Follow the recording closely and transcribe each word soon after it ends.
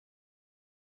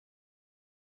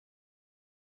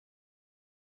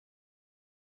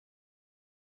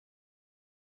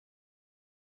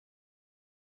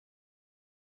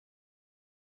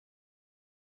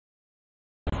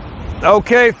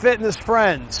Okay, fitness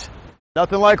friends.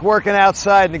 Nothing like working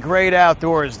outside in the great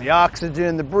outdoors. The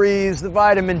oxygen, the breeze, the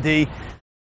vitamin D.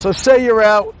 So say you're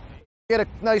out, get a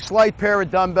nice light pair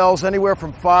of dumbbells, anywhere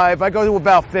from 5. I go to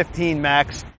about 15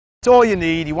 max. It's all you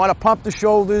need. You want to pump the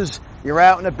shoulders, you're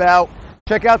out and about.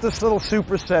 Check out this little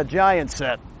superset, giant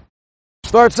set.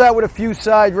 Starts out with a few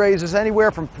side raises,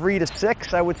 anywhere from 3 to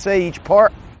 6, I would say, each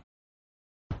part.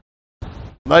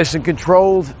 Nice and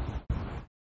controlled.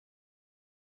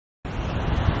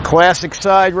 Classic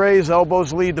side raise,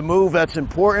 elbows lead the move, that's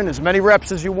important. As many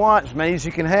reps as you want, as many as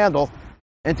you can handle.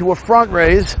 Into a front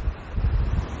raise.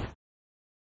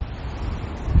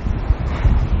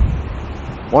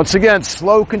 Once again,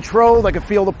 slow, controlled. I can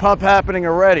feel the pump happening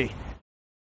already.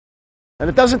 And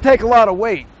it doesn't take a lot of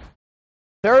weight.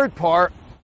 Third part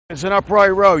is an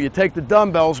upright row. You take the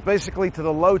dumbbells basically to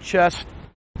the low chest.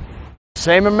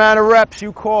 Same amount of reps,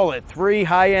 you call it. 3,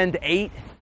 high end 8.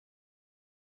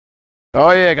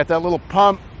 Oh yeah, got that little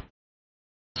pump.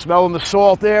 Smelling the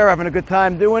salt air, having a good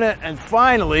time doing it. And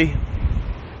finally,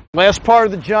 last part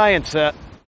of the giant set,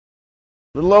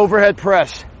 little overhead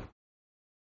press.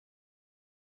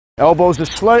 Elbows are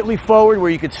slightly forward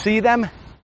where you can see them.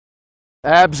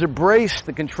 Abs are braced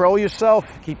to control yourself,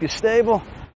 keep you stable.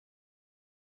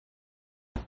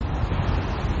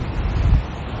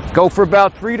 Go for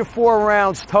about 3 to 4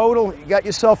 rounds total. You got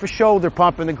yourself a shoulder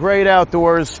pump in the great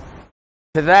outdoors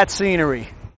to that scenery.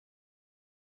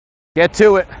 Get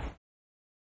to it.